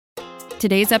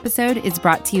Today's episode is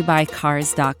brought to you by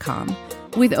Cars.com.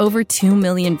 With over 2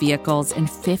 million vehicles and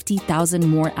 50,000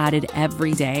 more added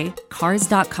every day,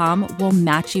 Cars.com will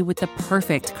match you with the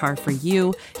perfect car for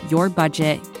you, your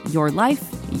budget, your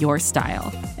life, your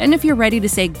style. And if you're ready to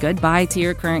say goodbye to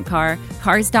your current car,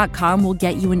 Cars.com will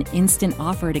get you an instant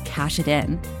offer to cash it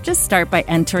in. Just start by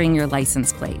entering your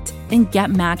license plate and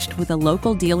get matched with a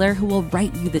local dealer who will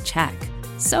write you the check.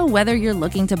 So whether you're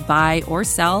looking to buy or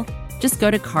sell, just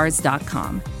go to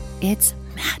Cars.com. It's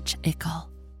magical.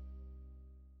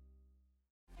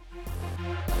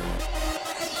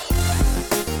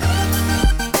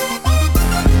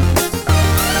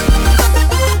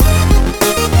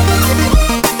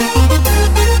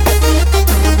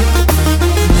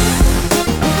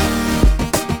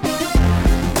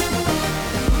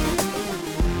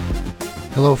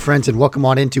 Hello, friends, and welcome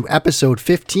on into episode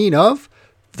 15 of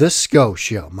The Scho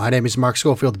Show. My name is Mark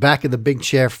Schofield, back in the big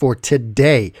chair for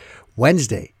today,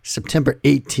 Wednesday, September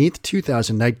 18th,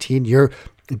 2019. Your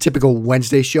typical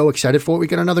Wednesday show. Excited for it? We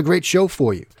got another great show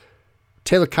for you.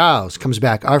 Taylor Kyles comes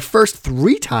back, our first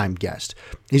three-time guest.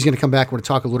 He's going to come back. We're going to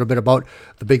talk a little bit about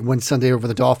the big win Sunday over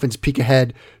the Dolphins, peek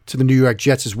ahead to the New York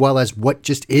Jets, as well as what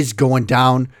just is going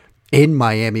down in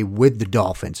Miami with the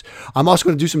Dolphins. I'm also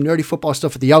going to do some nerdy football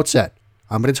stuff at the outset.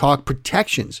 I'm going to talk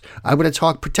protections. I'm going to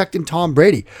talk protecting Tom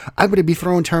Brady. I'm going to be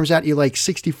throwing terms at you like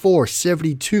 64,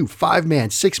 72, 5-man,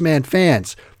 6-man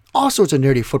fans. All sorts of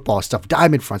nerdy football stuff.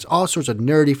 Diamond fronts. All sorts of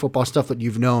nerdy football stuff that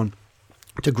you've known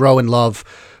to grow and love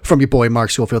from your boy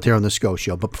Mark Schofield here on The Scho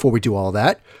Show. But before we do all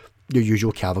that, your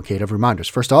usual cavalcade of reminders.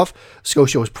 First off, Scho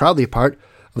Show is proudly a part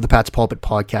of the Pat's Pulpit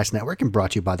Podcast Network and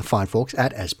brought to you by the fine folks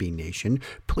at SB Nation.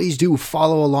 Please do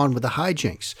follow along with the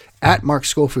hijinks at Mark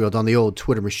Schofield on the old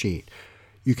Twitter machine.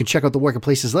 You can check out the work at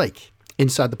places like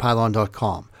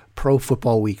InsideThePylon.com, Pro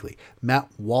Football Weekly, Matt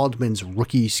Waldman's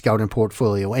Rookie Scouting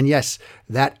Portfolio, and yes,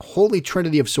 that holy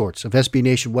trinity of sorts of SB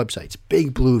Nation websites,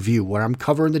 Big Blue View, where I'm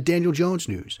covering the Daniel Jones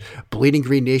news, Bleeding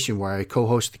Green Nation, where I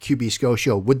co-host the QB Scho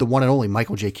Show with the one and only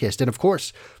Michael J. Kist, and of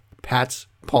course, Pat's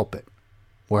Pulpit,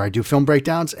 where I do film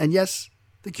breakdowns, and yes,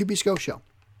 the QB Scho Show.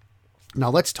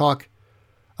 Now let's talk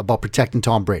about protecting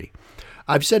Tom Brady.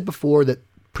 I've said before that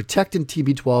protecting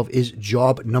TB12 is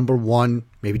job number one,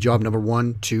 maybe job number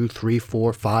 1, 2, 3,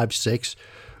 4, 5, 6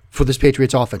 for this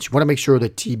Patriots offense. You want to make sure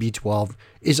that TB12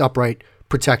 is upright,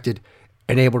 protected,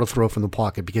 and able to throw from the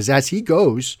pocket, because as he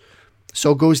goes,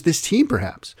 so goes this team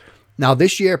perhaps. Now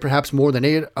this year, perhaps more than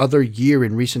any other year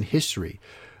in recent history,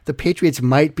 the Patriots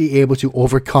might be able to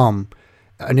overcome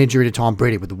an injury to Tom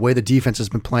Brady with the way the defense has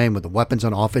been playing, with the weapons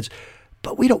on offense,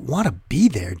 but we don't want to be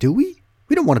there, do we?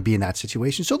 We don't want to be in that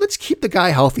situation. So let's keep the guy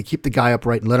healthy, keep the guy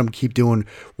upright, and let him keep doing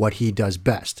what he does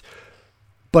best.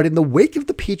 But in the wake of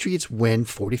the Patriots win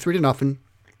 43-0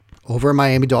 over a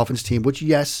Miami Dolphins team, which,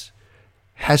 yes,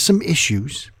 has some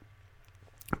issues,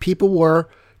 people were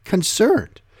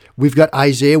concerned. We've got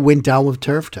Isaiah Wynn down with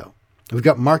turf toe. We've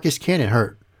got Marcus Cannon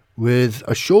hurt with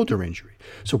a shoulder injury.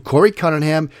 So Corey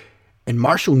Cunningham and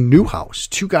Marshall Newhouse,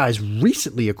 two guys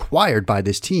recently acquired by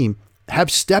this team,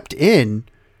 have stepped in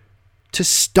to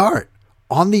start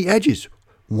on the edges,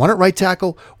 one at right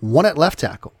tackle, one at left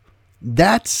tackle.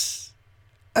 That's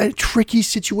a tricky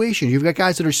situation. You've got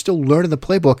guys that are still learning the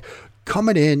playbook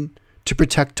coming in to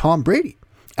protect Tom Brady.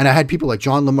 And I had people like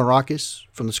John Lamarakis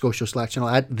from the Scho Show Slack channel,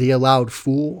 at The Allowed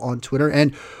Fool on Twitter,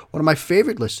 and one of my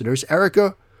favorite listeners,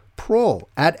 Erica Prohl,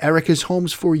 at Erica's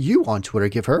Homes For You on Twitter,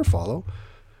 give her a follow,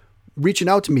 reaching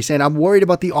out to me saying, I'm worried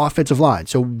about the offensive line.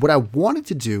 So what I wanted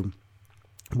to do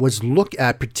was look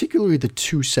at particularly the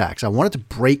 2 sacks. I wanted to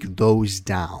break those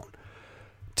down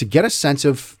to get a sense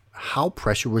of how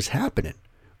pressure was happening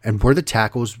and were the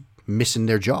tackles missing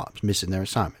their jobs, missing their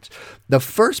assignments. The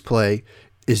first play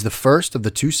is the first of the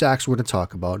 2 sacks we're going to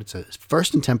talk about. It's a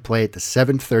 1st and 10 play at the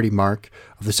 7:30 mark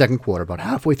of the second quarter, about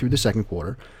halfway through the second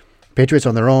quarter. Patriots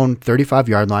on their own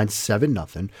 35-yard line,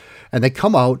 7-0. And they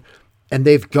come out and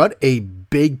they've got a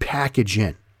big package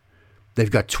in. They've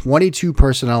got 22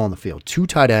 personnel on the field, 2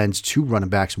 tight ends, 2 running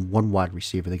backs, and 1 wide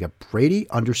receiver. They got Brady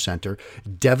under center.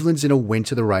 Devlin's in a wing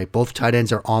to the right. Both tight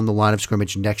ends are on the line of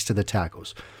scrimmage next to the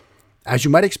tackles. As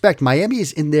you might expect, Miami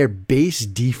is in their base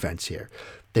defense here.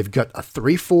 They've got a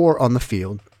 3-4 on the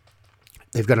field.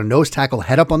 They've got a nose tackle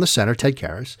head up on the center, Ted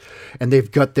Karras, and they've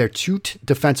got their 2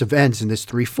 defensive ends in this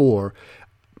 3-4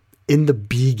 in the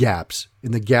B gaps,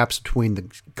 in the gaps between the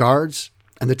guards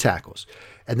and the tackles.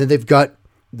 And then they've got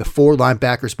the 4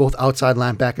 linebackers, both outside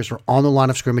linebackers, are on the line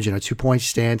of scrimmage in a 2-point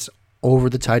stance over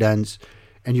the tight ends,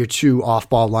 and your 2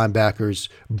 off-ball linebackers,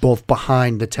 both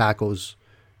behind the tackles,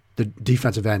 the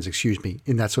defensive ends,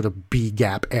 in that sort of B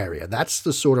gap area. That's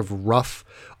the sort of rough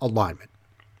alignment.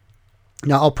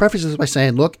 Now, I'll preface this by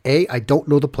saying, look, A, I don't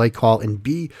know the play call, and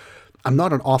B, I'm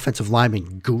not an offensive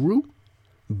lineman guru,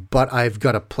 but I've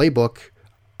got a playbook.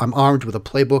 I'm armed with a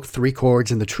playbook, 3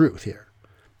 chords, and the truth here.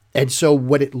 And so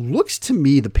what it looks to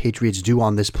me the Patriots do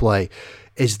on this play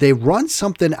is they run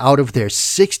something out of their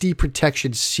 60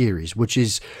 protection series, which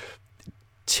is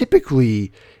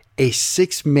typically a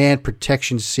 6-man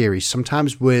protection series,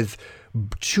 sometimes with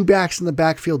 2 backs in the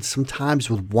backfield, sometimes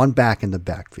with 1 back in the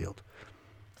backfield.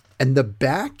 And the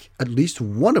back, at least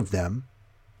one of them,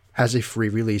 has a free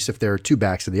release if there are 2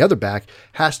 backs, and the other back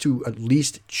has to at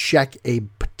least check a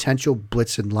potential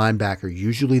blitzing linebacker,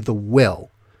 usually the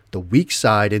weak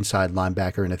side inside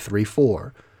linebacker in a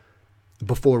 3-4,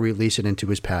 before releasing into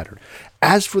his pattern.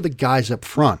 As for the guys up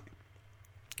front,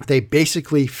 they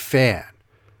basically fan.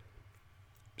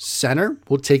 Center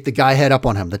will take the guy head up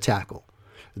on him, the tackle.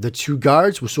 The 2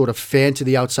 guards will sort of fan to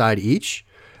the outside each,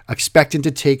 expecting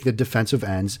to take the defensive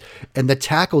ends, and the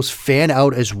tackles fan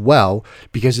out as well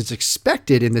because it's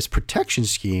expected in this protection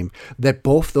scheme that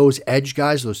both those edge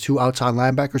guys, those 2 outside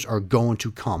linebackers, are going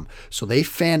to come. So they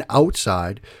fan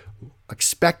outside,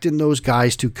 expecting those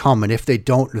guys to come, and if they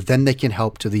don't, then they can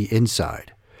help to the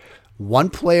inside. One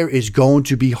player is going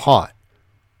to be hot.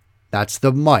 That's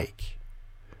the Mike.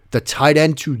 The tight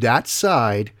end to that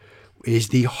side is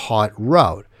the hot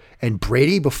route. And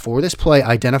Brady, before this play,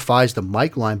 identifies the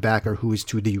Mike linebacker who is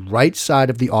to the right side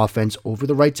of the offense over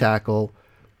the right tackle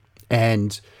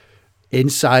and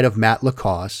inside of Matt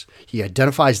Lacoste. He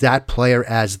identifies that player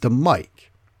as the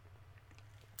Mike.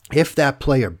 If that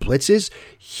player blitzes,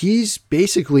 he's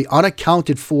basically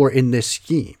unaccounted for in this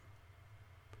scheme.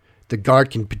 The guard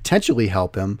can potentially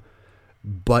help him,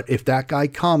 but if that guy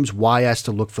comes, Y has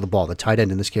to look for the ball. The tight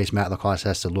end, in this case, Matt Lacoste,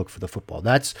 has to look for the football.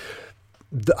 That's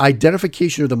the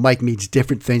identification of the Mike means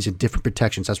different things in different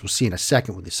protections, as we'll see in a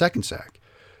second with the second sack.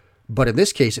 But in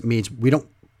this case, it means we don't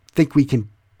think we can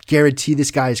guarantee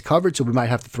this guy is covered, so we might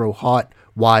have to throw hot,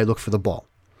 Y, look for the ball.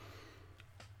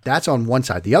 That's on one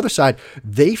side. The other side,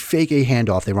 they fake a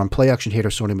handoff. They run play action hitter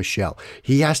Sony Michel.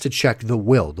 He has to check the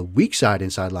weak side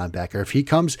inside linebacker. If he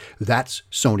comes, that's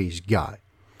Sony's guy.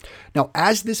 Now,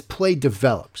 as this play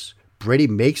develops, Brady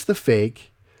makes the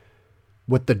fake.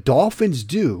 What the Dolphins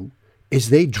do is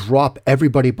they drop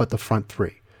everybody but the front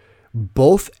 3.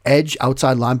 Both edge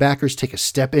outside linebackers take a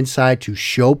step inside to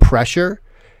show pressure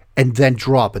and then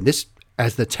drop. And this,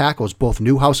 as the tackles, both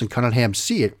Newhouse and Cunningham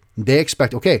see it, they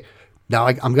expect, okay, now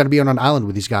I'm going to be on an island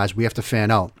with these guys. We have to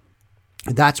fan out.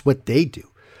 And that's what they do.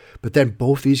 But then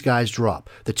both these guys drop.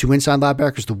 The 2 inside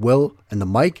linebackers, the Will and the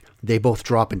Mike, they both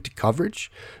drop into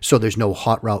coverage. So there's no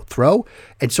hot route throw.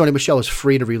 And Sony Michel is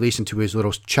free to release into his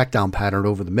little check down pattern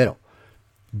over the middle.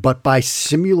 But by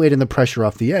simulating the pressure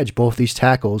off the edge, both these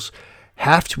tackles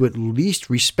have to at least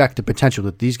respect the potential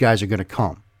that these guys are going to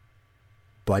come.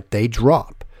 But they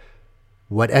drop.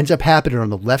 What ends up happening on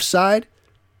the left side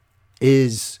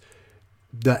is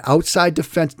the outside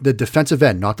defense, the defensive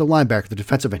end, not the linebacker, the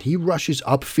defensive end. He rushes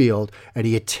upfield and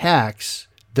he attacks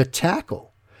the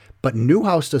tackle. But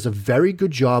Newhouse does a very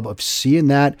good job of seeing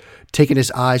that, taking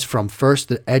his eyes from first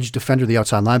the edge defender, the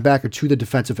outside linebacker, to the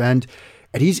defensive end.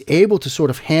 And he's able to sort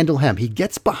of handle him. He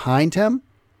gets behind him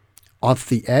off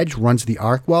the edge, runs the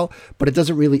arc well, but it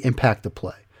doesn't really impact the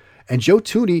play. And Joe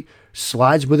Thuney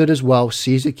slides with it as well,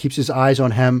 sees it, keeps his eyes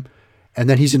on him, and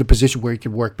then he's in a position where he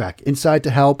can work back inside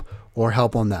to help or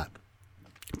help on that.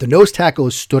 The nose tackle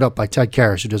is stood up by Ted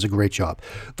Karras, who does a great job.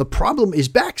 The problem is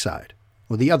backside,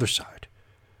 or the other side,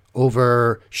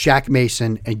 over Shaq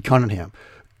Mason and Cunningham.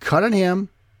 Cunningham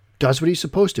does what he's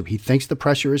supposed to. He thinks the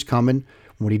pressure is coming.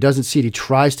 When he doesn't see it, he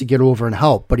tries to get over and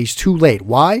help, but he's too late.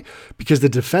 Why? Because the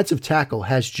defensive tackle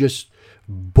has just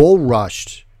bull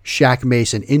rushed Shaq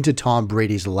Mason into Tom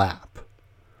Brady's lap.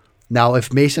 Now,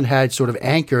 if Mason had sort of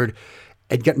anchored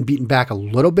and gotten beaten back a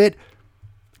little bit,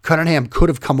 Cunningham could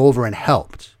have come over and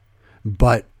helped.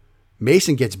 But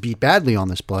Mason gets beat badly on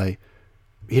this play.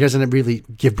 He doesn't really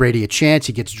give Brady a chance.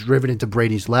 He gets driven into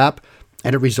Brady's lap,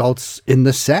 and it results in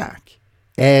the sack.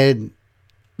 And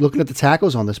looking at the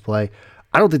tackles on this play,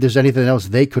 I don't think there's anything else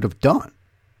they could have done.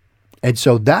 And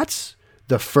so that's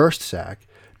the first sack.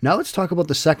 Now let's talk about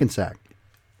the second sack.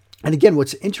 And again,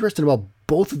 what's interesting about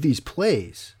both of these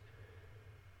plays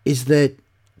is that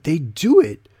they do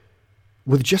it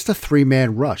with just a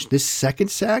 3-man rush. This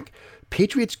second sack,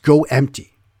 Patriots go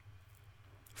empty.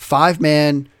 5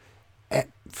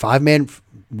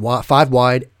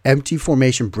 wide, empty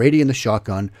formation, Brady in the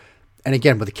shotgun. And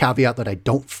again, with the caveat that I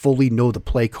don't fully know the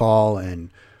play call and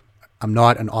I'm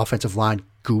not an offensive line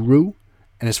guru.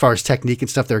 And as far as technique and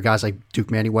stuff, there are guys like Duke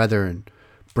Manyweather and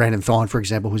Brandon Thorne, for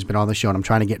example, who's been on the show. And I'm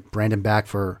trying to get Brandon back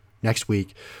for next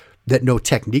week. that know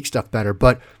technique stuff better.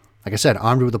 But like I said,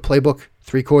 armed with the playbook,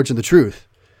 3 chords and the truth.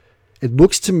 It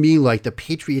looks to me like the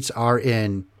Patriots are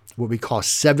in what we call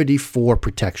 74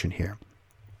 protection here,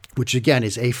 which again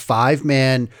is a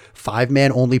five-man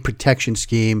only protection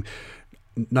scheme.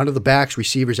 None of the backs,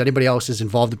 receivers, anybody else is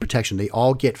involved in protection. They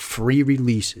all get free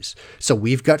releases. So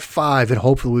we've got 5, and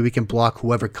hopefully we can block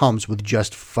whoever comes with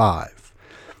just 5.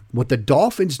 What the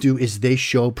Dolphins do is they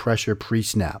show pressure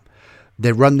pre-snap.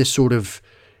 They run this sort of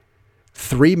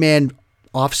 3-man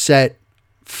offset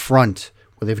front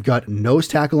where they've got nose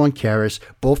tackle on Karras,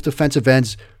 both defensive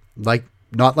ends,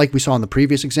 not like we saw in the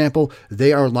previous example.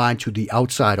 They are aligned to the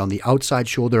outside, on the outside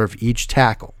shoulder of each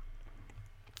tackle.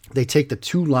 They take the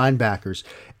 2 linebackers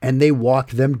and they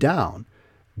walk them down.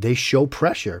 They show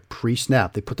pressure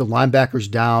pre-snap. They put the linebackers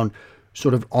down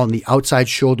sort of on the outside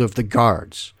shoulder of the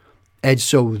guards. And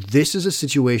so this is a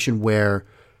situation where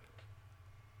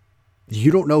you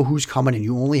don't know who's coming and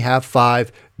you only have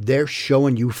 5. They're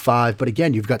showing you 5. But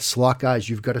again, you've got slot guys.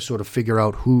 You've got to sort of figure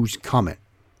out who's coming.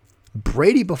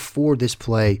 Brady, before this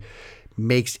play,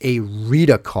 makes a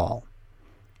read-a call.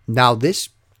 Now,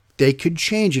 they could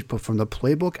change it, but from the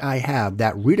playbook I have,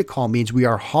 that read-a call means we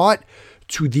are hot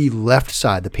to the left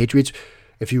side. The Patriots,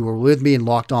 if you were with me in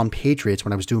Locked On Patriots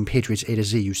when I was doing Patriots A to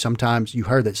Z, you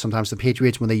heard that sometimes the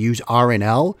Patriots, when they use R and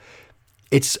L,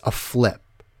 it's a flip.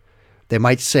 They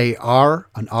might say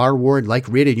an R word like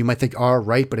read it. You might think R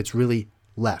right, but it's really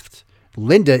left.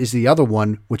 Linda is the other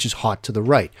one, which is hot to the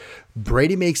right.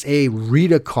 Brady makes a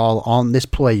read-a call on this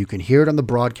play. You can hear it on the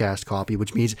broadcast copy,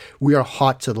 which means we are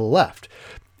hot to the left.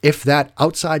 If that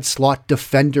outside slot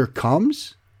defender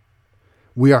comes,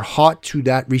 we are hot to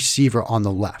that receiver on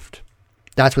the left.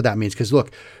 That's what that means. Because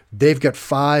look, they've got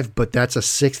 5, but that's a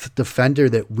 6th defender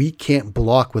that we can't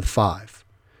block with 5.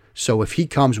 So if he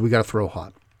comes, we got to throw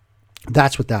hot.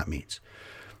 That's what that means.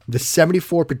 The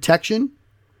 74 protection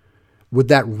with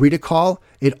that read-a call,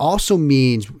 it also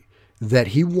means that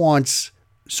he wants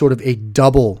sort of a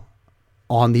double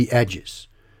on the edges.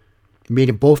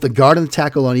 Meaning both the guard and the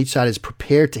tackle on each side is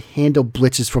prepared to handle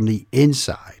blitzes from the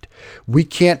inside. We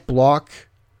can't block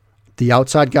the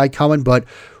outside guy coming, but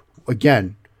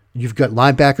again, you've got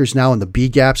linebackers now in the B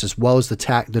gaps as well as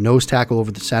the nose tackle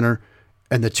over the center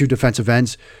and the 2 defensive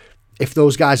ends. If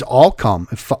those guys all come,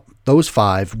 those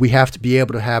 5, we have to be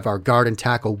able to have our guard and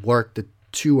tackle work the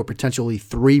 2 or potentially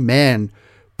 3-man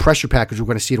pressure package we're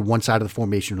going to see to one side of the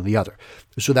formation or the other.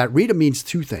 So that read-a means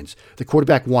 2 things. The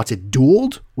quarterback wants it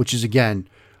dueled, which is, again,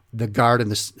 the guard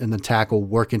and the tackle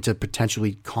working to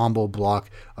potentially combo block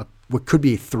what could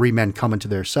be 3 men coming to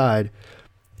their side.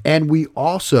 And we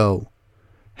also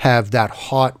have that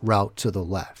hot route to the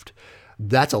left.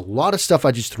 That's a lot of stuff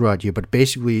I just threw at you, but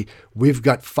basically we've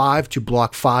got 5 to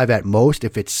block 5 at most.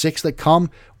 If it's 6 that come,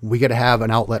 we got to have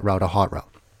an outlet route, a hot route.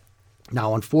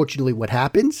 Now, unfortunately, what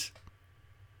happens?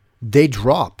 They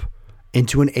drop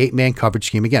into an 8-man coverage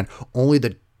scheme. Again, only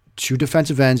the 2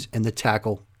 defensive ends and the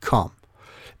tackle come.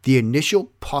 The initial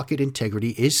pocket integrity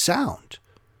is sound.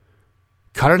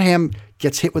 Cunningham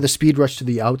gets hit with a speed rush to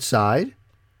the outside,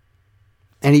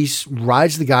 and he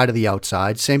rides the guy to the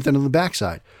outside. Same thing on the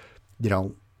backside.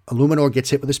 Illuminor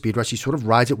gets hit with a speed rush. He sort of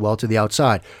rides it well to the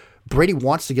outside. Brady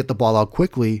wants to get the ball out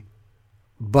quickly,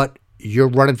 but you're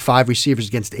running 5 receivers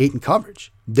against 8 in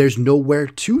coverage. There's nowhere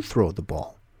to throw the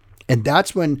ball. And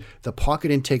that's when the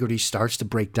pocket integrity starts to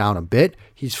break down a bit.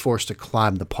 He's forced to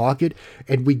climb the pocket.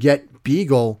 And we get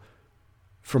Beagle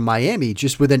from Miami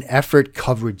just with an effort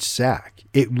coverage sack.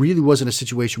 It really wasn't a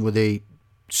situation where they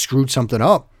screwed something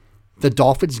up. The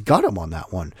Dolphins got him on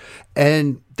that one.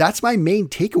 And that's my main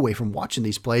takeaway from watching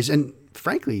these plays. And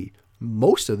frankly,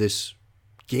 most of this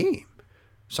game.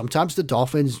 Sometimes the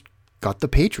Dolphins got the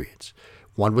Patriots.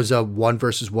 One was a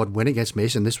 1-versus-1 win against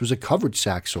Mason. This was a coverage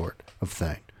sack sort of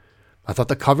thing. I thought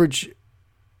the coverage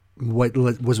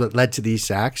was what led to these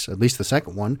sacks, at least the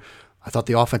second one. I thought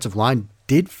the offensive line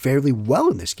did fairly well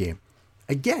in this game.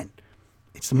 Again,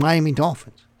 it's the Miami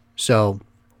Dolphins. So,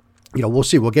 we'll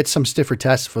see. We'll get some stiffer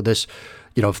tests for this.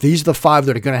 If these are the 5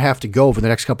 that are going to have to go over the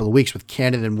next couple of weeks with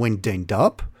Cannon and Wynn dinged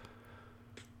up,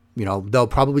 they'll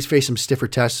probably face some stiffer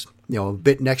tests, a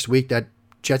bit next week. That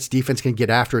Jets defense can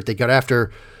get after it. They got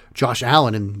after Josh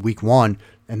Allen in week 1.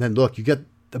 And then look, you got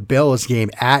the Bills game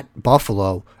at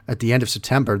Buffalo at the end of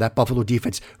September. That Buffalo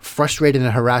defense frustrated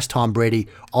and harassed Tom Brady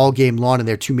all game long in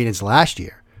their 2 meetings last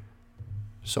year.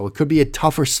 So it could be a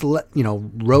tougher,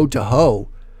 road to hoe,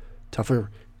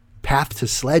 tougher path to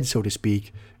sled, so to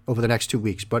speak, over the next 2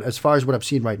 weeks. But as far as what I've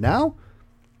seen right now,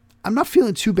 I'm not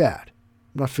feeling too bad.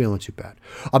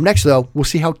 Up next, though, we'll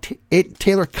see how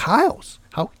Taylor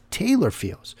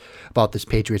feels about this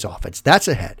Patriots offense. That's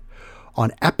ahead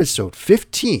on episode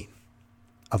 15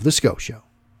 of The Scho Show.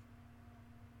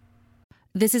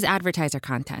 This is advertiser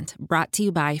content brought to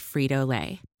you by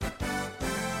Frito-Lay.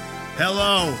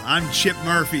 Hello, I'm Chip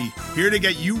Murphy, here to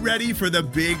get you ready for the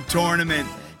big tournament.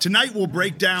 Tonight we'll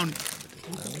break down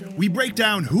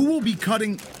who will be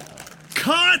cutting.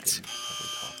 Cut!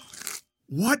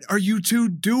 What are you two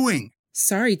doing?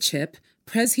 Sorry, Chip.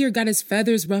 Prez here got his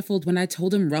feathers ruffled when I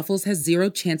told him Ruffles has zero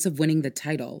chance of winning the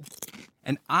title.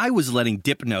 And I was letting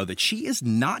Dip know that she is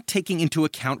not taking into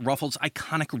account Ruffles'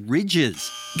 iconic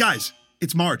ridges. Guys,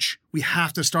 it's March. We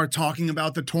have to start talking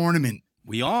about the tournament.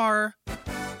 We are.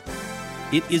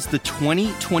 It is the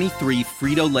 2023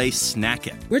 Frito-Lay Snack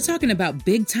It. We're talking about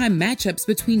big-time matchups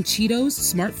between Cheetos,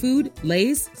 Smart Food,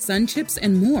 Lay's, Sun Chips,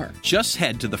 and more. Just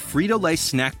head to the Frito-Lay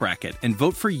Snack Bracket and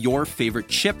vote for your favorite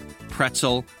chip,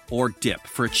 pretzel, or dip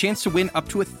for a chance to win up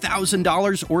to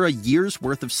 $1,000 or a year's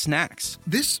worth of snacks.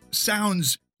 This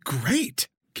sounds great.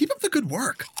 Keep up the good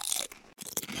work.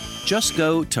 Just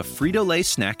go to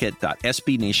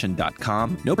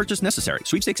fritolaysnackit.sbnation.com. No purchase necessary.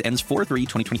 Sweepstakes ends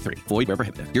 4/3/2023. Void where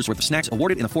prohibited. Year's worth of snacks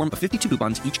awarded in the form of 52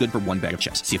 coupons, each good for one bag of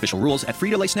chips. See official rules at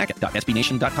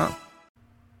fritolaysnackit.sbnation.com.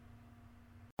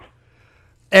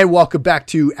 And welcome back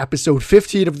to episode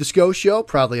 15 of The Scho Show,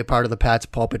 proudly a part of the Pat's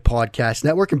Pulpit Podcast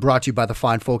Network and brought to you by the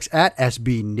fine folks at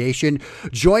SB Nation.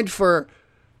 Joined for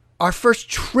our first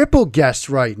triple guest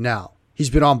right now. He's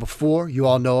been on before. You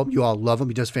all know him. You all love him.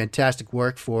 He does fantastic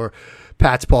work for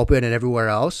Pat's Pulpit and everywhere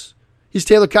else. He's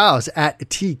Taylor Kyles at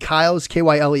T Kyles,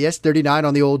 Kyles 39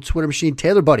 on the old Twitter machine.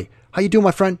 Taylor, buddy, how you doing,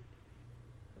 my friend?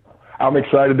 I'm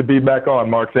excited to be back on,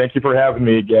 Mark. Thank you for having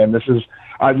me again.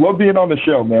 I love being on the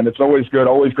show, man. It's always good,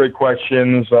 always great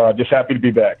questions. Just happy to be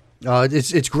back.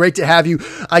 It's great to have you.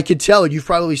 I can tell, you've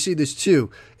probably seen this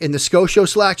too, in the Scho Show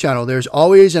Slack channel, there's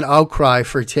always an outcry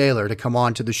for Taylor to come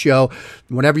on to the show.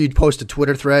 Whenever you post a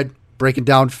Twitter thread breaking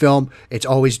down film, it's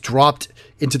always dropped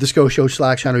into the Scho Show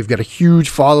Slack channel. We've got a huge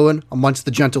following amongst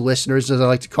the gentle listeners, as I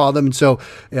like to call them. And so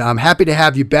I'm happy to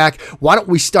have you back. Why don't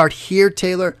we start here,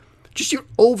 Taylor? Just your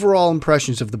overall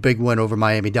impressions of the big win over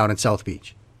Miami down in South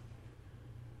Beach.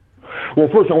 Well,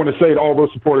 first, I want to say to all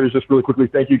those supporters, just really quickly,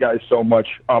 thank you guys so much.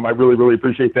 I really, really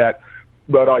appreciate that.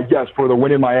 But yes, for the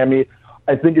win in Miami,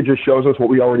 I think it just shows us what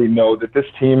we already know, that this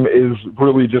team is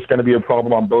really just going to be a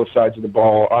problem on both sides of the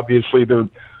ball. Obviously, they're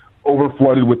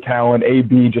over-flooded with talent.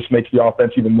 AB just makes the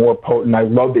offense even more potent. I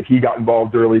love that he got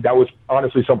involved early. That was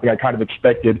honestly something I kind of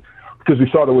expected, because we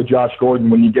saw that with Josh Gordon.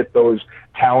 When you get those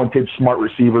talented, smart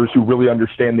receivers who really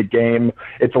understand the game,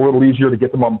 it's a little easier to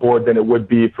get them on board than it would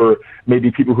be for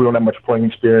maybe people who don't have much playing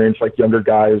experience, like younger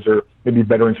guys or maybe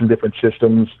veterans from different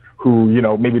systems who,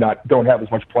 maybe don't have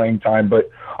as much playing time. But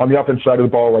on the offense side of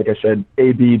the ball, like I said,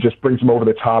 AB just brings them over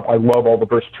the top. I love all the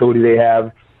versatility they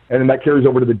have. And then that carries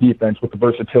over to the defense with the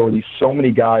versatility. So many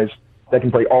guys that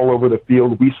can play all over the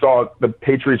field. We saw the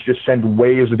Patriots just send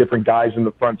waves of different guys in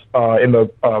the front,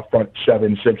 front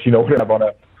 7, 6,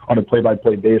 on a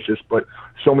play-by-play basis. But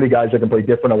so many guys that can play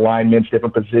different alignments,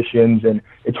 different positions, and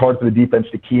it's hard for the defense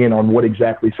to key in on what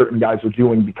exactly certain guys are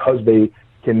doing because they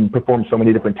can perform so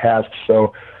many different tasks.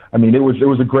 So, I mean, it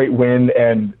was a great win,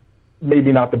 and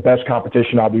maybe not the best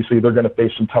competition. Obviously, they're going to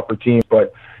face some tougher teams,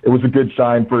 but it was a good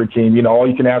sign for a team. All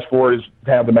you can ask for is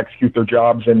to have them execute their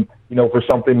jobs and, for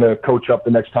something to coach up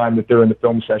the next time that they're in the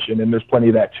film session. And there's plenty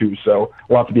of that too. So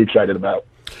a lot to be excited about.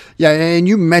 Yeah, and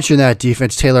you mentioned that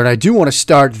defense, Taylor, and I do want to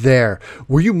start there.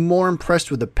 Were you more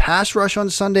impressed with the pass rush on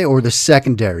Sunday or the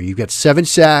secondary? You got 7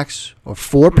 sacks or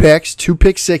 4 picks, 2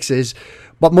 pick sixes,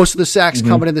 but most of the sacks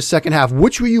coming in the second half.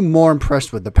 Which were you more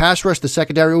impressed with, the pass rush, the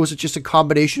secondary, or was it just a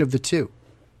combination of the two?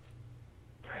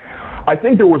 I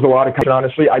think there was a lot of,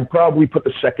 honestly, I'd probably put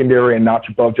the secondary a notch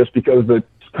above just because the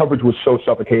coverage was so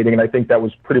suffocating, and I think that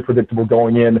was pretty predictable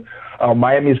going in.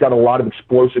 Miami's got a lot of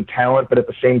explosive talent, but at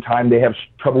the same time, they have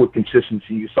trouble with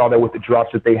consistency. You saw that with the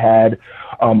drops that they had.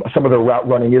 Some of their route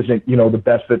running isn't, the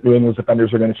best that New England's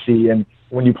defenders are going to see, and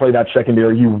when you play that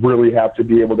secondary, you really have to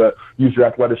be able to use your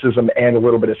athleticism and a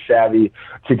little bit of savvy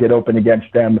to get open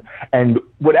against them. And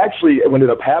what actually ended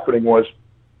up happening was,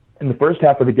 in the first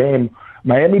half of the game,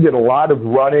 Miami did a lot of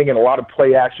running and a lot of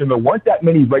play action. There weren't that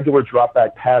many regular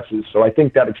drop-back passes, so I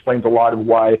think that explains a lot of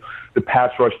why the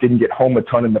pass rush didn't get home a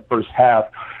ton in the first half.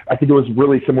 I think it was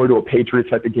really similar to a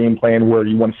Patriots type of game plan where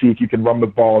you want to see if you can run the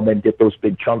ball and then get those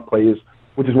big chunk plays,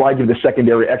 which is why I give the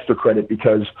secondary extra credit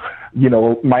because,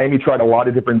 Miami tried a lot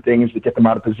of different things to get them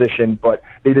out of position, but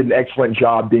they did an excellent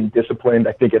job being disciplined.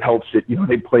 I think it helps that,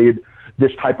 they played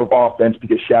this type of offense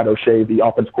because Scho, the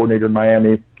offense coordinator in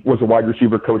Miami, was a wide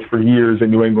receiver coach for years in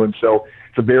New England. So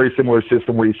it's a very similar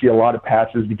system where you see a lot of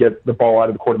passes to get the ball out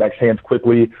of the quarterback's hands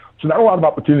quickly. So not a lot of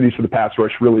opportunities for the pass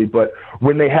rush, really. But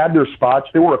when they had their spots,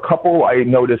 there were a couple, I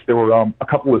noticed there were a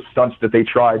couple of stunts that they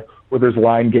tried where there's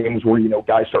line games where,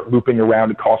 guys start looping around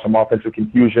and cause some offensive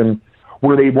confusion,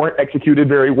 where they weren't executed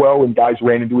very well and guys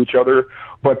ran into each other.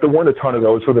 But there weren't a ton of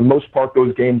those. For the most part,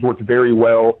 those games worked very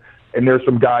well. And there's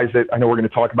some guys that I know we're going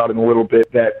to talk about in a little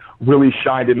bit that really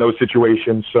shined in those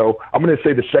situations. So I'm going to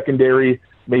say the secondary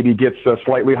maybe gets a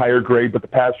slightly higher grade, but the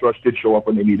pass rush did show up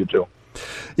when they needed to.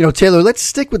 Taylor, let's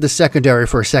stick with the secondary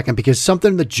for a second, because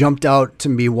something that jumped out to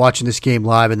me watching this game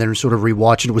live and then sort of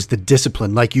rewatching it was the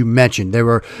discipline. Like you mentioned, there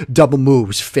were double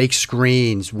moves, fake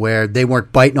screens where they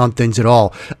weren't biting on things at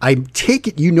all. I take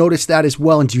it you noticed that as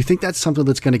well. And do you think that's something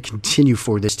that's going to continue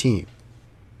for this team?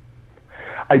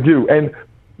 I do. And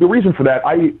the reason for that,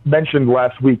 I mentioned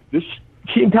last week, this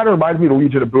team kind of reminds me of the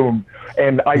Legion of Boom.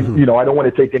 And I don't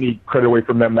want to take any credit away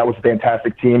from them. That was a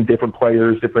fantastic team, different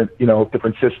players, different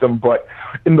system. But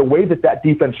in the way that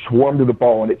defense swarmed to the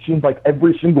ball, and it seemed like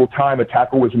every single time a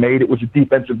tackle was made, it was a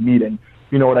defensive meeting.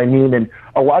 You know what I mean? And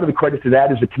a lot of the credit to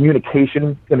that is the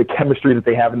communication and the chemistry that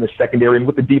they have in the secondary and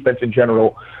with the defense in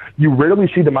general. You rarely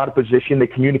see them out of position. They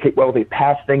communicate well. They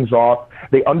pass things off.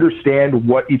 They understand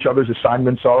what each other's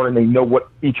assignments are, and they know what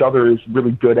each other is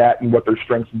really good at and what their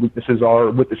strengths and weaknesses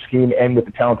are with the scheme and with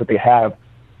the talent that they have.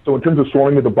 So in terms of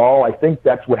swarming to the ball, I think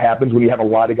that's what happens when you have a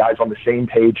lot of guys on the same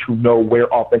page who know where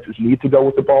offenses need to go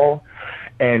with the ball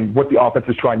and what the offense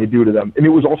is trying to do to them. And it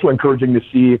was also encouraging to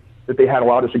see that they had a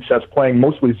lot of success playing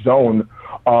mostly zone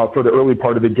for the early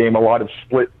part of the game, a lot of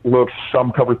split looks,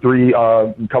 some cover three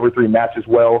mats as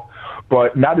well,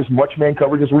 but not as much man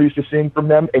coverage as we're used to seeing from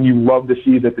them. And you love to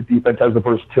see that the defense has the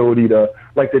versatility to,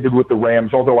 like they did with the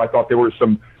Rams, although I thought there were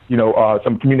some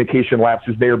communication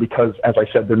lapses there because, as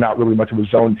I said, they're not really much of a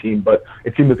zone team, but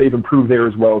it seemed that they've improved there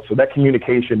as well. So that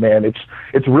communication, man,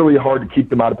 it's really hard to keep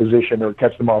them out of position or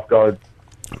catch them off guard.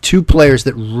 Two players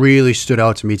that really stood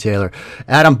out to me, Taylor.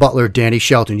 Adam Butler, Danny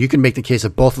Shelton. You can make the case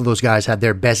that both of those guys had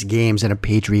their best games in a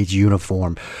Patriots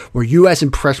uniform. Were you as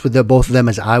impressed with both of them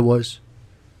as I was?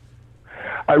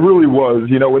 I really was.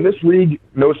 In this league,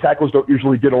 nose tackles don't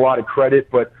usually get a lot of credit,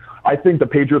 but I think the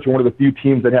Patriots are one of the few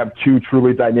teams that have two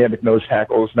truly dynamic nose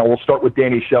tackles. Now, we'll start with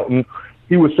Danny Shelton.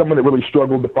 He was someone that really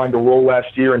struggled to find a role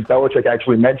last year, and Belichick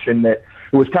actually mentioned that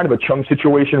it was kind of a Chung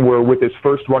situation where with his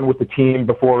first run with the team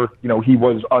before, he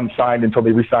was unsigned until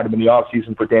they re-signed him in the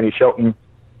offseason for Danny Shelton.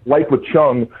 Like with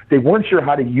Chung, they weren't sure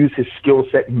how to use his skill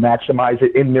set and maximize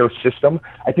it in their system.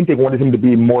 I think they wanted him to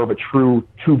be more of a true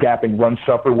two-gapping run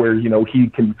stuffer where, he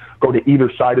can go to either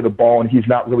side of the ball and he's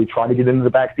not really trying to get into the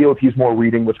backfield. He's more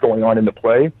reading what's going on in the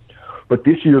play. But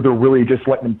this year, they're really just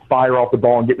letting him fire off the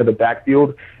ball and get into the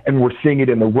backfield. And we're seeing it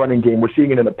in the running game. We're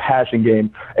seeing it in the passing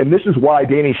game. And this is why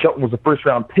Danny Shelton was a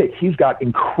first-round pick. He's got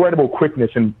incredible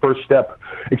quickness and first-step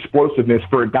explosiveness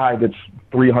for a guy that's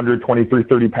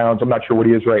 330 pounds. I'm not sure what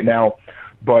he is right now.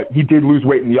 But he did lose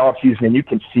weight in the offseason, and you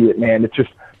can see it, man. It's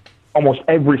just almost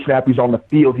every snap he's on the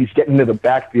field, he's getting into the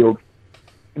backfield.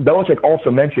 Belichick also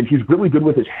mentioned he's really good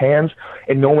with his hands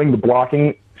and knowing the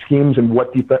blocking schemes and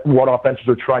what offenses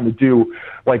are trying to do.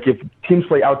 Like if teams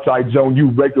play outside zone, you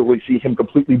regularly see him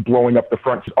completely blowing up the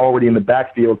front. He's already in the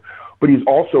backfield, but he's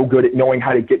also good at knowing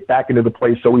how to get back into the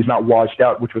play so he's not washed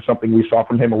out, which was something we saw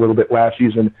from him a little bit last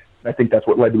season. And I think that's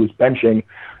what led to his benching.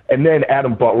 And then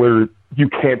Adam Butler, you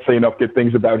can't say enough good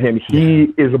things about him.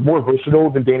 He is more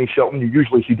versatile than Danny Shelton. You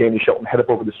usually see Danny Shelton head up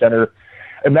over the center.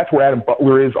 And that's where Adam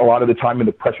Butler is a lot of the time in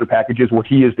the pressure packages, where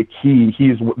he is the key.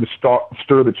 He is the straw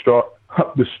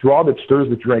that stirs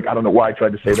the drink. I don't know why I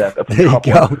tried to say that. That's a tough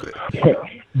one.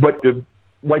 But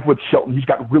like with Shelton, he's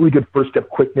got really good first-step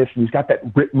quickness, and he's got that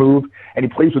rip move, and he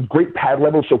plays with great pad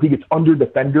level, so he gets under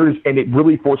defenders, and it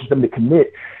really forces them to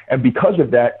commit. And because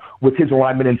of that, with his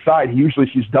alignment inside, he usually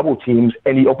sees double teams,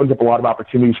 and he opens up a lot of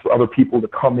opportunities for other people to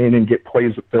come in and get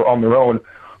plays on their own.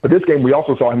 But this game, we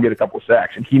also saw him get a couple of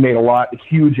sacks, and he made a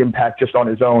huge impact just on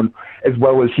his own, as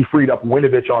well as he freed up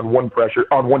Winovich on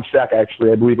one sack,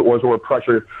 actually, I believe it was, or a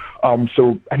pressure. And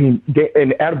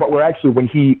Adam Butler, actually, when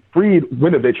he freed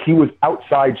Winovich, he was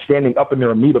outside standing up in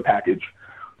their amoeba package.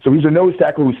 So he's a nose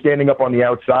tackle who's standing up on the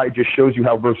outside, just shows you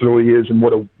how versatile he is and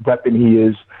what a weapon he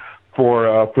is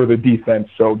for the defense.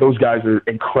 So those guys are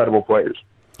incredible players.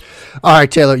 All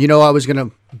right, Taylor, I was going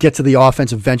to get to the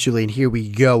offense eventually, and here we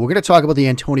go. We're going to talk about the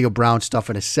Antonio Brown stuff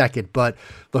in a second, but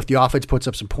look, the offense puts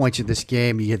up some points in this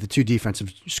game. You had the two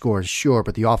defensive scores, sure,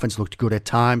 but the offense looked good at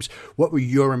times. What were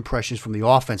your impressions from the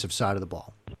offensive side of the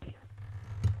ball?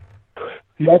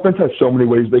 the offense has so many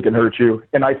ways they can hurt you,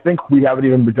 and I think we haven't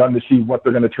even begun to see what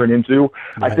they're going to turn into.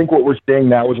 Right. I think what we're seeing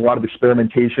now is a lot of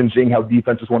experimentation, seeing how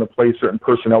defenses want to play certain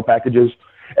personnel packages.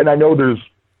 And I know that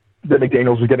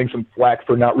McDaniels is getting some flack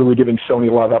for not really giving Sony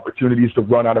a lot of opportunities to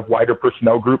run out of wider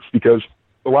personnel groups, because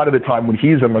a lot of the time when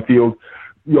he's on the field,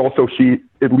 you also see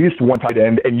at least one tight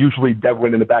end and usually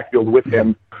Devlin in the backfield with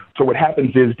him. So what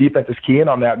happens is defenses key in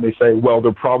on that and they say, well,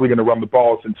 they're probably going to run the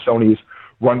ball since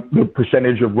the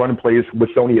percentage of run plays with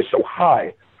Sony is so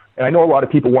high. And I know a lot of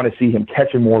people want to see him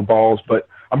catching more balls, but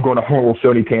I'm going on a whole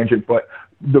Sony tangent. But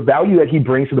the value that he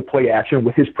brings to the play action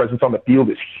with his presence on the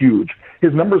field is huge.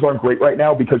 His numbers aren't great right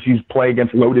now because he's playing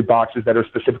against loaded boxes that are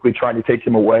specifically trying to take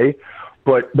him away.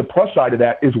 But the plus side of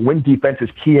that is when defenses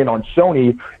key in on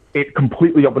Sony, it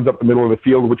completely opens up the middle of the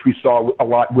field, which we saw a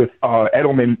lot with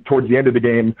Edelman towards the end of the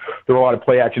game. There were a lot of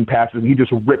play action passes, and he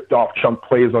just ripped off chunk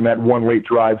plays on that one late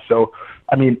drive. So,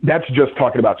 I mean, that's just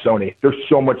talking about Sony. There's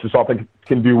so much this offense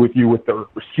can do with you with their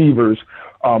receivers.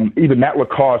 Even Matt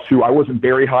Lacoste, who I wasn't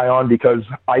very high on because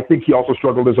I think he also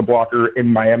struggled as a blocker in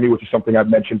Miami, which is something I've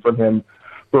mentioned from him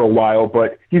for a while,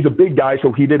 but he's a big guy,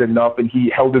 so he did enough, and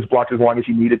he held his blocks as long as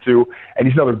he needed to, and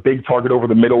he's another big target over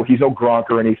the middle. He's no Gronk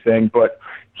or anything, but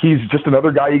he's just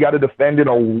another guy you got to defend in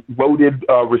a loaded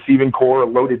receiving core, a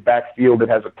loaded backfield that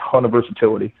has a ton of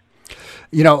versatility.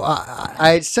 You know,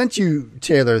 I sent you,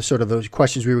 Taylor, sort of those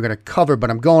questions we were going to cover, but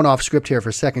I'm going off script here for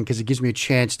a second because it gives me a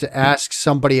chance to ask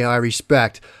somebody I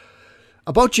respect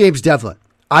about James Devlin.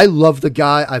 I love the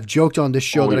guy. I've joked on this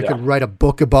show that I could write a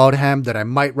book about him, that I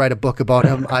might write a book about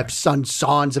him. I've sung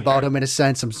songs about him in a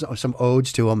sense, some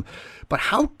odes to him. But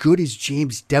how good is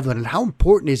James Devlin, and how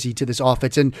important is he to this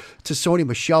offense and to Sony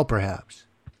Michel, perhaps?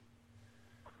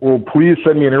 Well, please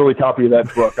send me an early copy of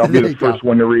that book. I'll be the first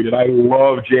one to read it. I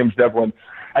love James Devlin.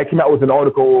 I came out with an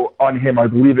article on him, I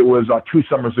believe it was 2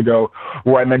 summers ago,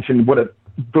 where I mentioned what a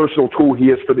versatile tool he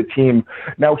is for the team.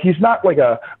 Now, he's not like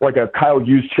a Kyle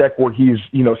Juszczyk where he's,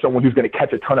 someone who's going to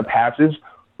catch a ton of passes,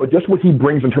 but just what he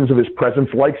brings in terms of his presence,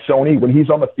 like Sony, when he's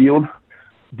on the field,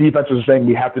 defenses are saying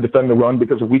we have to defend the run,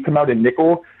 because if we come out in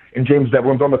nickel and James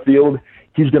Devlin's on the field,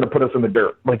 he's going to put us in the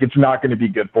dirt. Like, it's not going to be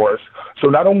good for us. So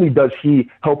not only does he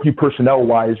help you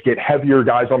personnel-wise get heavier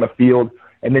guys on the field,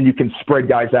 and then you can spread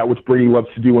guys out, which Brady loves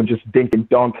to do, and just dink and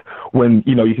dunk when,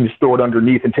 you can just throw it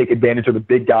underneath and take advantage of the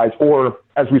big guys. Or,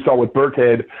 as we saw with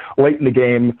Burkhead, late in the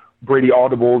game, Brady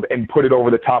audibled and put it over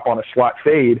the top on a slot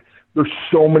fade. There's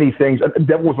so many things.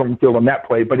 Devil was on the field on that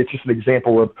play, but it's just an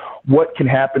example of what can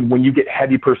happen when you get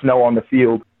heavy personnel on the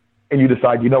field and you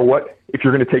decide, you know what, if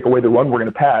you're going to take away the run, we're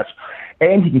going to pass.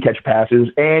 And he can catch passes,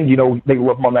 and, they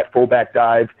love him on that fullback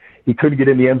dive. He couldn't get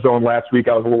in the end zone last week.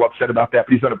 I was a little upset about that,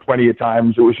 but he's done it plenty of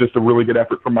times. It was just a really good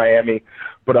effort from Miami.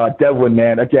 But Devlin,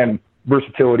 man, again,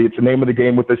 versatility. It's the name of the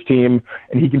game with this team,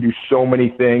 and he can do so many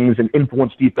things and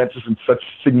influence defenses in such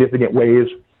significant ways.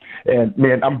 And,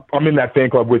 man, I'm in that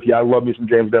fan club with you. I love me some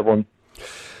James Devlin.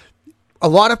 A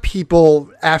lot of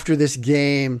people after this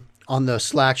game on the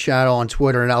Slack channel, on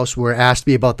Twitter and elsewhere, asked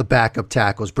me about the backup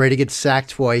tackles. Brady gets sacked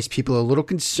twice. People are a little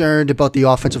concerned about the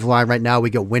offensive line right now. We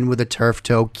got Wynn with a turf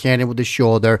toe, Cannon with the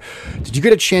shoulder. Did you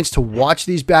get a chance to watch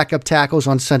these backup tackles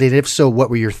on Sunday? And if so, what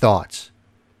were your thoughts?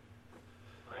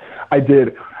 I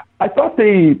did. I thought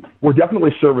they were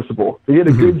definitely serviceable. They did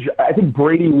a good job. I think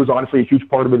Brady was honestly a huge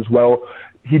part of it as well.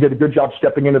 He did a good job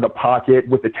stepping into the pocket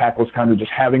with the tackles, kind of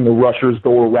just having the rushers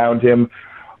go around him.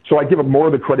 So I give him more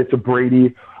of the credit to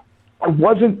Brady. I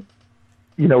wasn't,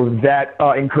 that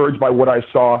encouraged by what I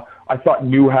saw. I thought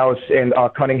Newhouse and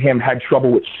Cunningham had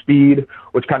trouble with speed,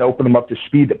 which kind of opened them up to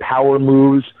speed, the power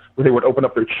moves, where they would open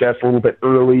up their chest a little bit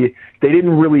early. They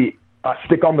didn't really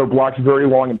stick on their blocks very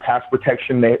long in pass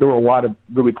protection. There were a lot of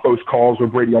really close calls where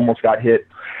Brady almost got hit.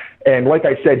 And like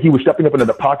I said, he was stepping up into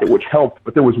the pocket, which helped.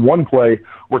 But there was one play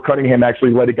where Cunningham actually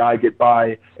let a guy get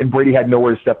by, and Brady had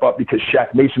nowhere to step up because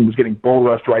Shaq Mason was getting bull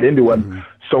rushed right into him.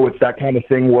 So it's that kind of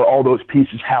thing where all those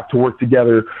pieces have to work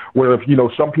together, where if,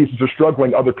 some pieces are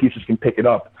struggling, other pieces can pick it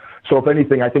up. So if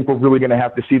anything, I think we're really going to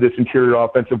have to see this interior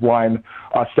offensive line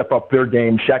step up their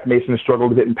game. Shaq Mason has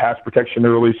struggled a bit in pass protection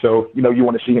early, so, you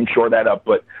want to see him shore that up.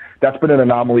 But that's been an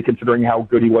anomaly considering how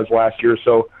good he was last year.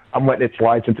 So I'm letting it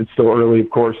slide since it's still early, of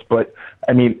course. But,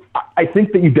 I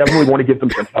think that you definitely want to give them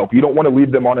some help. You don't want to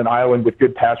leave them on an island with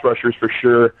good pass rushers for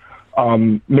sure.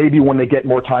 Maybe when they get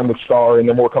more time with Starr and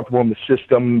they're more comfortable in the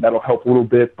system, that'll help a little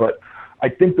bit. But I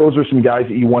think those are some guys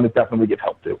that you want to definitely give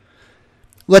help to.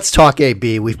 Let's talk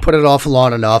AB. We've put it off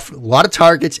long enough. A lot of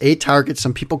targets, 8 targets.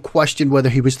 Some people questioned whether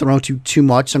he was thrown to too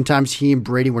much. Sometimes he and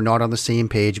Brady were not on the same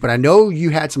page. But I know you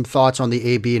had some thoughts on the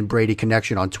AB and Brady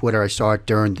connection on Twitter. I saw it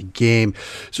during the game.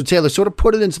 So, Taylor, sort of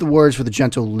put it into the words for the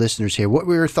gentle listeners here. What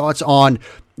were your thoughts on,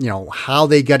 how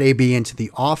they got AB into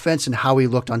the offense and how he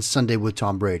looked on Sunday with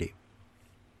Tom Brady?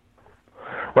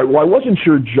 Right. Well, I wasn't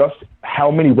sure just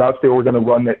how many routes they were going to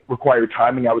run that required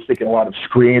timing. I was thinking a lot of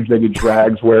screens, maybe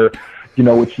drags where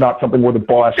it's not something where the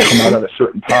ball has to come out at a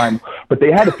certain time. But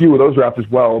they had a few of those routes as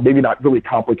well, maybe not really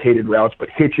complicated routes, but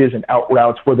hitches and out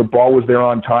routes where the ball was there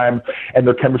on time and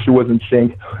their chemistry was in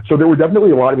sync. So there were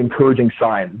definitely a lot of encouraging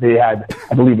signs. They had,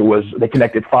 they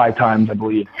connected 5 times, I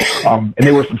believe. And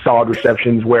there were some solid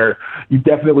receptions where you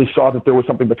definitely saw that there was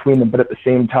something between them. But at the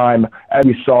same time, as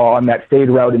we saw on that fade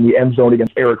route in the end zone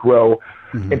against Eric Rowe,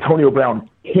 Antonio Brown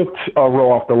kicked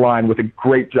Rowe off the line with a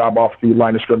great job off the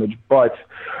line of scrimmage. But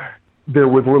there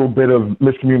was a little bit of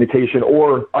miscommunication,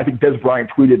 or I think Des Bryant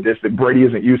tweeted this, that Brady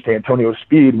isn't used to Antonio's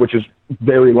speed, which is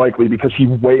very likely because he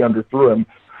way underthrew him.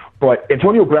 But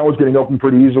Antonio Brown was getting open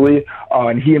pretty easily,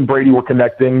 and he and Brady were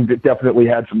connecting. That definitely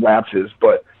had some lapses,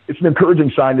 but it's an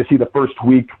encouraging sign to see the first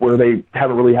week where they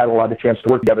haven't really had a lot of chance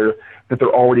to work together, that they're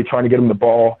already trying to get him the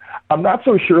ball. I'm not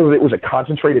so sure that it was a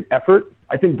concentrated effort.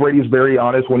 I think Brady's very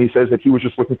honest when he says that he was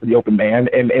just looking for the open man,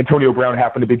 and Antonio Brown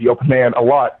happened to be the open man a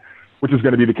lot, which is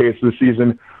going to be the case this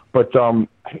season. But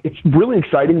it's really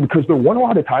exciting because there weren't a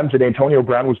lot of times that Antonio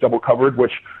Brown was double covered,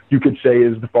 which you could say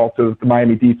is the fault of the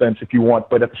Miami defense if you want.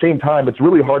 But at the same time, it's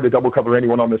really hard to double cover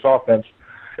anyone on this offense,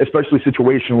 especially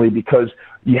situationally, because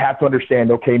you have to understand,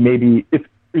 okay, maybe if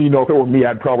it were me,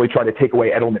 I'd probably try to take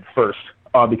away Edelman first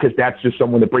because that's just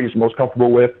someone that Brady's most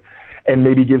comfortable with and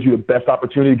maybe gives you the best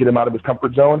opportunity to get him out of his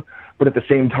comfort zone. But at the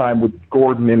same time, with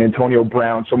Gordon and Antonio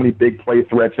Brown, so many big play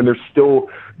threats, and they're still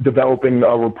developing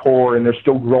a rapport, and they're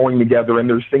still growing together, and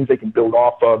there's things they can build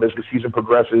off of as the season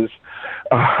progresses.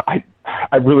 I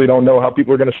really don't know how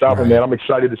people are going to stop him, man. I'm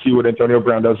excited to see what Antonio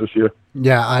Brown does this year.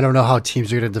 Yeah, I don't know how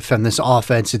teams are going to defend this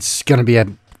offense. It's going to be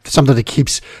something that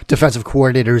keeps defensive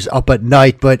coordinators up at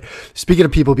night. But speaking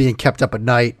of people being kept up at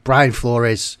night, Brian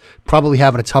Flores probably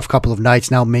having a tough couple of nights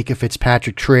now. Minka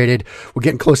Fitzpatrick traded. We're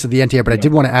getting close to the end here, but I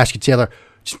did want to ask you, Taylor,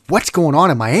 just what's going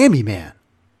on in Miami, man?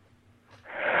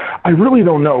 I really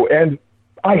don't know. And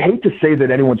I hate to say that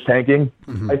anyone's tanking.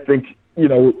 I think,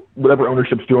 whatever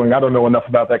ownership's doing, I don't know enough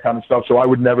about that kind of stuff. So I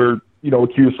would never,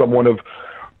 accuse someone of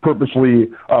purposely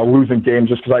losing games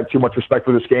just because I have too much respect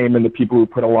for this game and the people who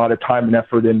put a lot of time and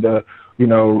effort into,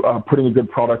 putting a good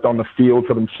product on the field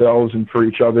for themselves and for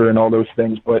each other and all those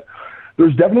things. But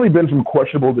there's definitely been some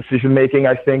questionable decision making,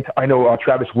 I think. I know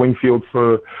Travis Wingfield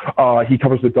he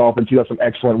covers the Dolphins. He does some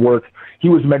excellent work. He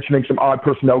was mentioning some odd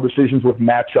personnel decisions with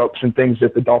matchups and things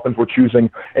that the Dolphins were choosing.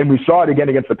 And we saw it again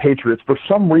against the Patriots. For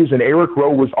some reason, Eric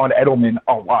Rowe was on Edelman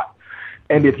a lot.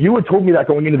 And if you had told me that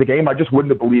going into the game, I just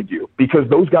wouldn't have believed you because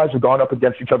those guys have gone up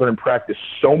against each other in practice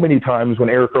so many times when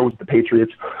Eric Rowe was with the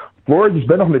Patriots. Flores has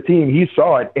been on the team. He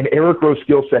saw it, and Eric Rowe's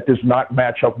skill set does not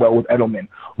match up well with Edelman.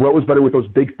 Rowe is better with those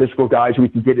big physical guys who he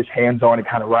can get his hands on and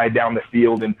kind of ride down the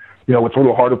field, and it's a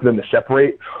little harder for them to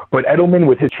separate. But Edelman,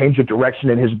 with his change of direction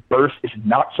and his burst, is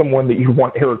not someone that you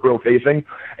want Eric Rowe facing,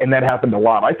 and that happened a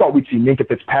lot. I thought we'd see Minka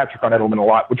Fitzpatrick on Edelman a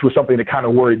lot, which was something that kind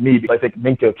of worried me because I think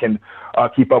Minka can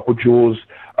keep up with Jules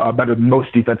better than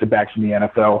most defensive backs in the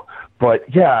NFL. But,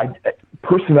 yeah,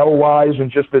 personnel-wise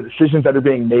and just the decisions that are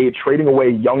being made, trading away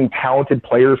young, talented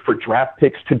players for draft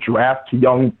picks to draft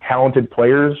young, talented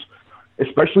players,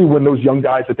 especially when those young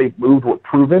guys that they've moved were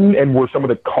proven and were some of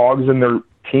the cogs in their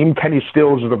team. Kenny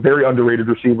Stills is a very underrated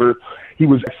receiver. He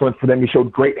was excellent for them. He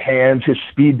showed great hands, his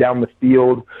speed down the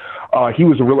field. I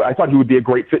thought he would be a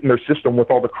great fit in their system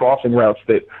with all the crossing routes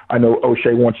that I know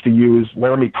O'Shea wants to use.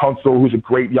 Laramie Tunsil, who's a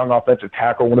great young offensive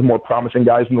tackle, one of the more promising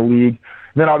guys in the league.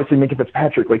 And then obviously Minka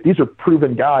Fitzpatrick. These are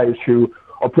proven guys who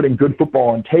are putting good football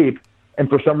on tape, and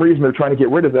for some reason they're trying to get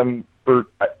rid of them for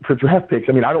draft picks.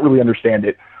 I don't really understand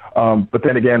it. But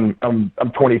then again, I'm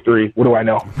 23. What do I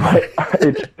know?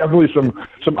 It's definitely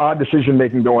some odd decision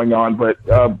making going on, but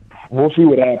we'll see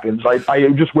what happens. I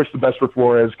just wish the best for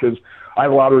Flores because I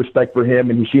have a lot of respect for him,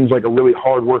 and he seems like a really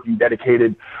hardworking,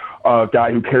 dedicated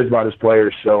guy who cares about his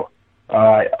players. So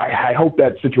I hope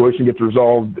that situation gets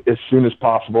resolved as soon as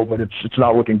possible, but it's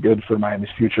not looking good for Miami's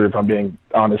future, if I'm being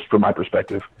honest, from my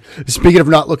perspective. Speaking of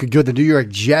not looking good, the New York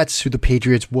Jets, who the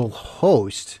Patriots will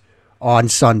host on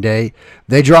Sunday,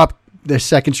 they dropped their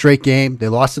second straight game. They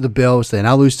lost to the Bills. They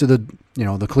now lose to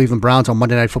the Cleveland Browns on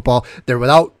Monday Night Football. They're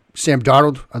without Sam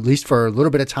Darnold, at least for a little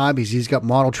bit of time, because he's got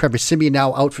modeled Trevor Siemian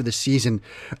now out for the season.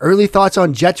 Early thoughts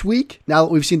on Jets week, now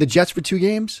that we've seen the Jets for 2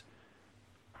 games?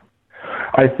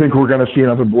 I think we're going to see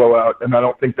another blowout, and I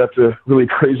don't think that's a really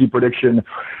crazy prediction.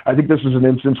 I think this is an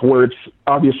instance where it's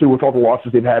obviously with all the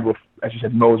losses they've had with, as you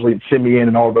said, Mosley and Simeon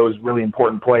and all those really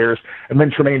important players, and then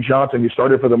Tremaine Johnson, who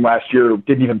started for them last year,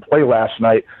 didn't even play last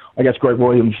night. I guess Greg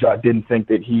Williams didn't think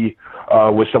that he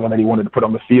was someone that he wanted to put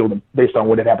on the field based on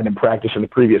what had happened in practice in the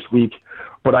previous week.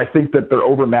 But I think that they're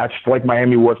overmatched like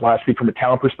Miami was last week from a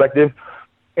talent perspective.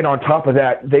 And on top of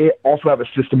that, they also have a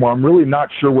system where I'm really not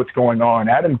sure what's going on.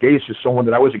 Adam Gase is someone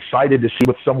that I was excited to see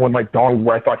with someone like Donald,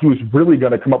 where I thought he was really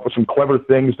going to come up with some clever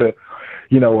things to,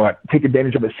 take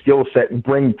advantage of his skill set and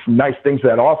bring some nice things to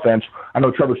that offense. I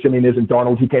know Trevor Siemian isn't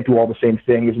Donald. He can't do all the same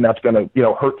things, and that's going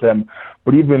to, hurt them.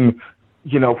 But even,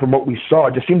 from what we saw,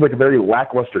 it just seemed like a very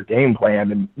lackluster game plan.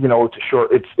 And,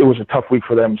 it was a tough week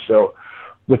for them. So,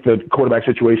 with the quarterback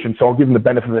situation, so I'll give them the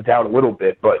benefit of the doubt a little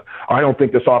bit, but I don't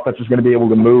think this offense is going to be able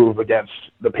to move against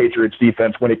the Patriots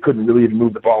defense when it couldn't really even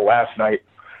move the ball last night.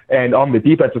 And on the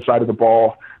defensive side of the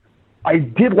ball, I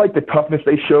did like the toughness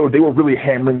they showed. They were really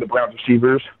hammering the Browns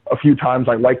receivers a few times.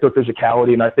 I like their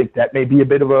physicality, and I think that may be a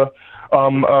bit of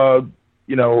an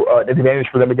advantage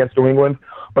for them against New England.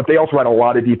 But they also had a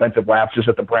lot of defensive lapses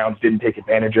that the Browns didn't take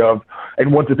advantage of.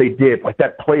 And ones that they did, like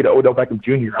that play to Odell Beckham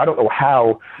Jr., I don't know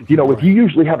how, if you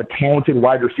usually have a talented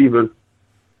wide receiver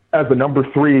as the number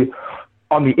 3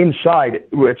 on the inside,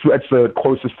 it's the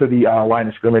closest to the line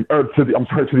of scrimmage, or to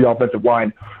the offensive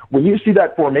line. When you see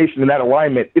that formation and that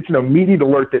alignment, it's an immediate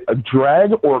alert that a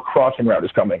drag or a crossing route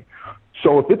is coming.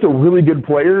 So if it's a really good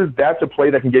player, that's a play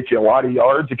that can get you a lot of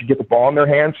yards if you get the ball in their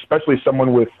hands, especially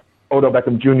someone with Odell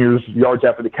Beckham Jr.'s yards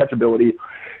after the catch ability.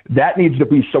 That needs to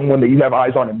be someone that you have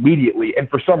eyes on immediately. And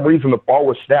for some reason, the ball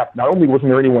was snapped. Not only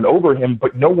wasn't there anyone over him,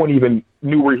 but no one even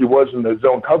knew where he was in the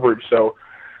zone coverage. So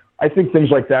I think things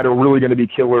like that are really going to be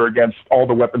killer against all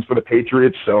the weapons for the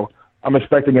Patriots. So I'm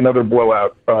expecting another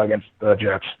blowout against the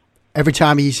Jets. Every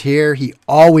time he's here, he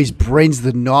always brings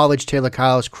the knowledge. Taylor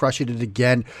Kyle is crushing it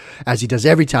again, as he does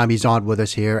every time he's on with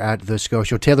us here at the Scho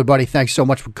Show. Taylor, buddy, thanks so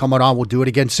much for coming on. We'll do it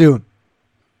again soon.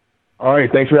 All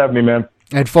right. Thanks for having me, man.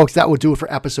 And folks, that will do it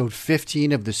for episode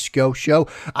 15 of the Scho Show.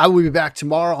 I will be back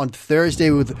tomorrow on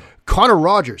Thursday with Connor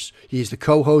Rogers. He's the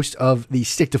co-host of the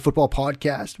Stick to Football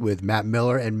podcast with Matt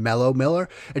Miller and Mello Miller.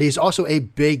 And he's also a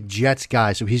big Jets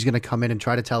guy. So he's going to come in and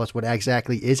try to tell us what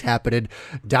exactly is happening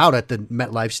down at the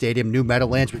MetLife Stadium, New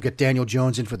Meadowlands. We've got Daniel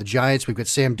Jones in for the Giants. We've got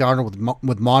Sam Darnold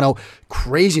with Mono.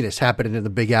 Craziness happening in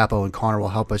the Big Apple, and Connor will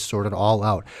help us sort it all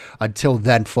out. Until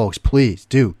then, folks, please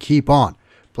do keep on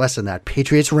blessing that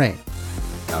Patriots reign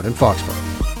out in Foxborough.